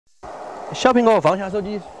小苹果放下手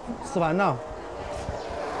机，吃饭了。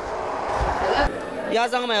鸭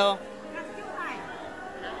掌没有？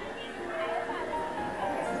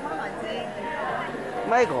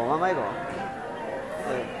买过吗？买过。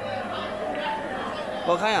对。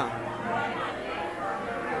我看呀。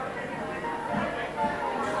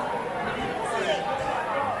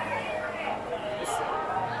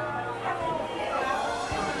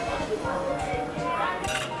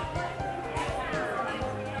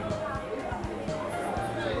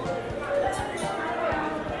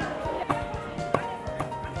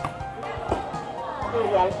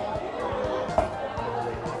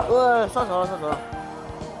少说了，少说了，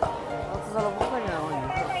我只少了5块钱往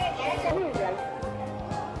运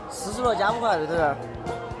40了加5块，对不对？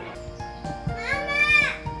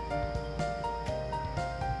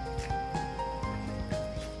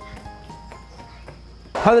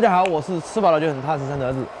哈，大家好，我是吃饱了就很踏实三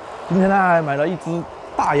德子。今天呢，买了一只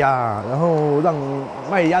大鸭，然后让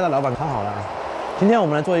卖鸭的老板看好了。今天我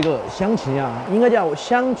们来做一个香芹鸭，应该叫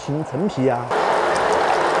香芹陈皮鸭。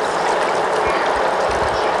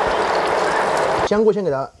香菇先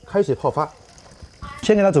给它开水泡发，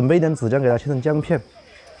先给它准备一点子姜，给它切成姜片。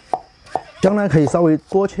姜呢可以稍微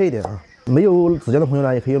多切一点啊，没有子姜的朋友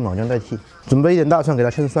呢也可以用老姜代替。准备一点大蒜，给它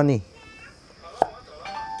切成蒜粒。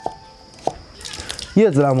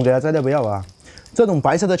叶子呢我们给它摘掉不要啊。这种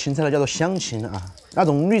白色的芹菜呢叫做香芹啊，那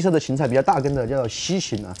种绿色的芹菜比较大根的叫做西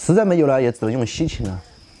芹啊，实在没有呢也只能用西芹啊。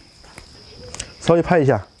稍微拍一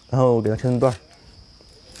下，然后给它切成段。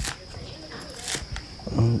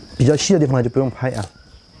比较细的地方呢就不用拍啊。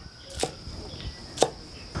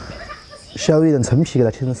下入一点陈皮，给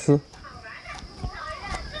它切成丝。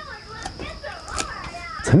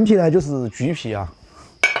陈皮呢就是橘皮啊。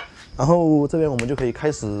然后这边我们就可以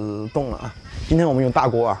开始动了啊。今天我们用大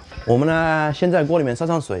锅啊，我们呢先在锅里面烧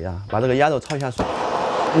上水啊，把这个鸭肉焯一下水，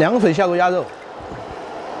凉水下入鸭肉，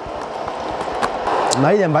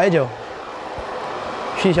来一点白酒，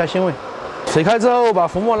去一下腥味。水开之后把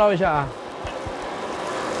浮沫捞一下啊。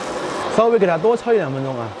稍微给它多焯1-2分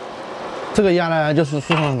钟啊。这个鸭呢，就是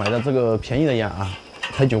市场上买的这个便宜的鸭啊，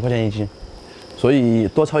才9块钱1斤，所以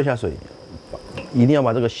多焯一下水，一定要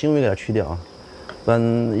把这个腥味给它去掉啊，不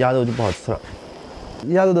然鸭肉就不好吃了。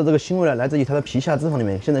鸭肉的这个腥味呢，来自于它的皮下脂肪里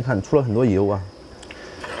面，现在看出了很多油啊。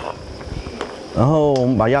然后我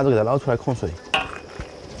们把鸭肉给它捞出来控水，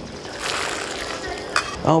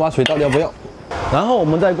然后把水倒掉不要。然后我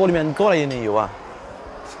们在锅里面多了一点油啊，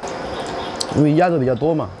因为鸭肉比较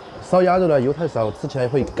多嘛。烧鸭肉呢，油太少，吃起来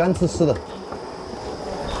会干湿湿的。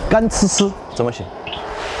干湿湿怎么写？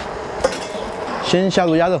先下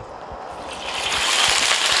入鸭肉，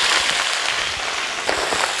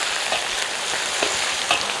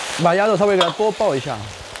把鸭肉稍微给它多爆一下，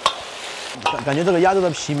感觉这个鸭肉的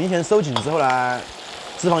皮明显收紧之后呢，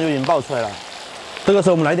脂肪就已经爆出来了。这个时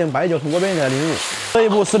候我们来点白酒，从锅边给它淋入。这一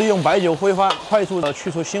步是利用白酒挥发，快速的去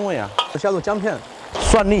除腥味啊。下入姜片、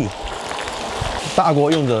蒜粒。大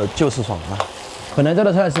锅用着就是爽啊！本来这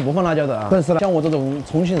道菜是不放辣椒的啊，但是呢，像我这种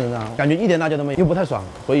重庆人啊，感觉一点辣椒都没有，又不太爽，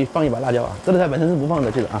所以放一把辣椒啊。这道菜本身是不放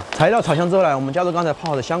的，记得啊。材料炒香之后呢，我们加入刚才泡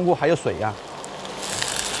好的香菇还有水呀。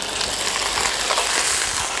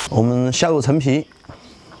我们下入陈皮，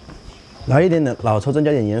来一点点老抽，增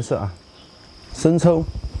加点颜色啊。生抽、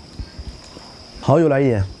蚝油来一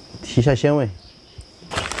点，提一下鲜味。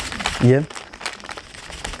盐、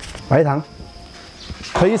白糖，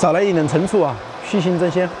可以少来一点陈醋啊。去腥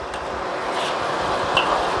增鲜，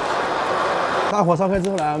大火烧开之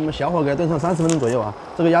后呢，我们小火给它炖上30分钟左右啊。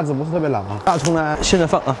这个鸭子不是特别老啊。大葱呢，现在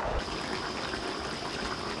放啊。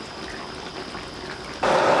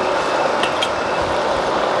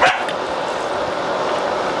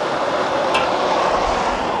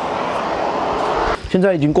现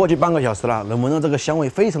在已经过去半个小时了，能闻到这个香味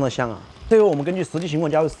非常的香啊。最后我们根据实际情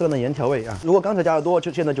况加入适当的盐调味啊。如果刚才加的多，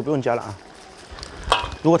就现在就不用加了啊。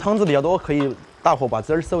如果汤汁比较多，可以大火把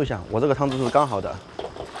汁儿收一下，我这个汤汁是刚好的。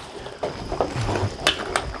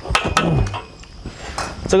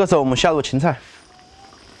这个时候我们下入芹菜，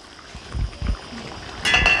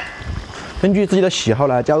根据自己的喜好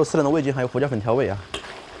来加入适当的味精还有胡椒粉调味啊。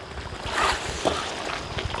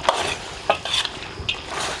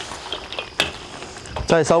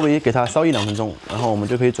再稍微给它烧1-2分钟，然后我们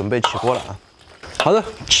就可以准备起锅了啊。好的，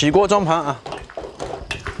起锅装盘啊。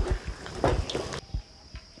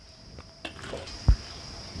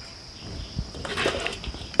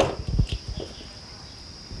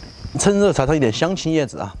趁热撒上一点香芹叶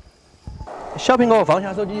子啊。小苹果放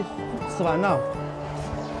下手机，吃饭了。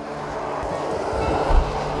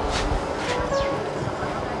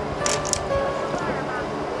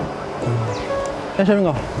哎，小苹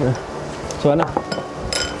果，吃完了。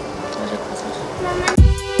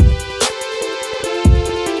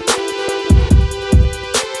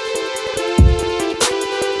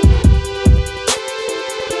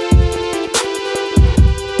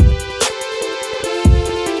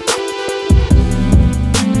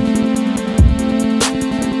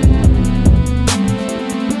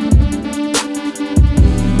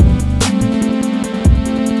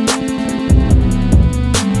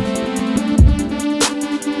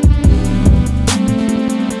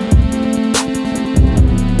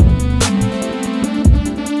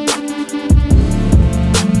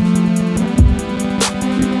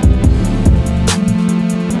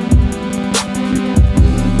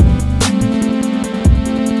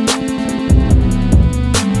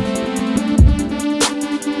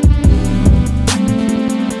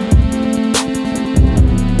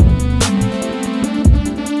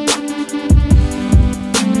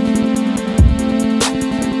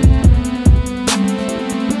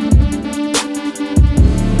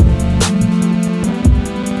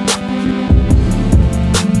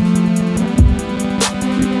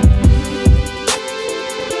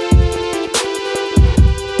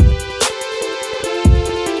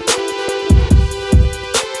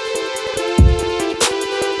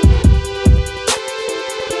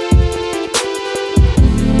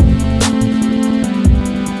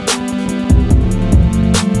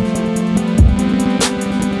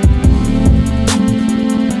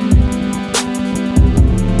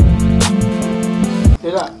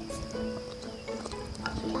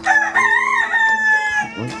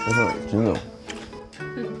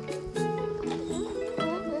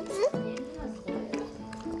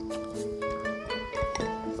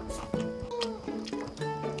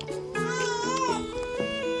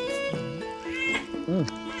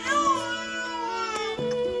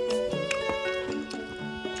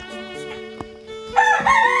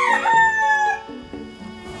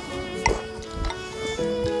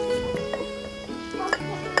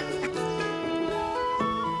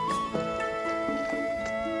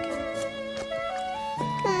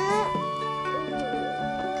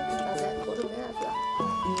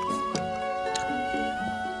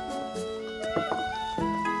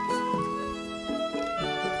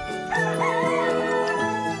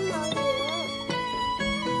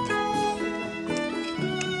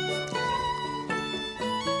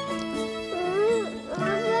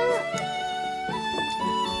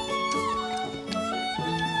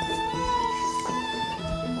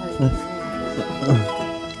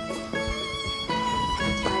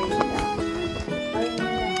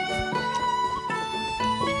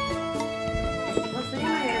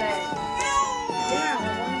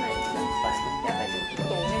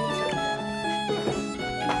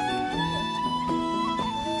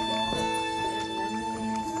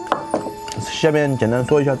下面简单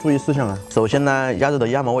说一下注意事项啊。首先呢，鸭肉的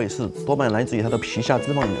鸭毛尾是多半来自于它的皮下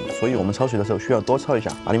脂肪里面，所以我们焯水的时候需要多焯一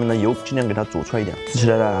下，把里面的油尽量给它煮出来一点，吃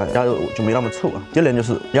起来呢鸭肉就没那么臭啊。第二点就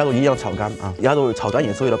是鸭肉一定要炒干啊，鸭肉炒干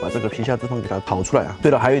也是为了把这个皮下脂肪给它炒出来啊。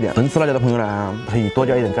对了，还有一点，能吃辣椒的朋友呢，可以多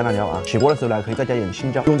加一点干辣椒啊。起锅的时候呢，可以再加一点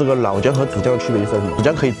青椒。用这个老姜和子姜的区别就是什么？子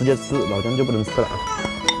姜可以直接吃，老姜就不能吃了啊。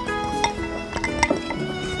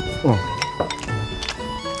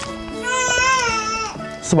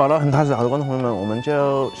吃饱了很踏实，好的观众朋友们，我们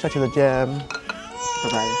就下期再见，拜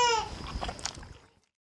拜。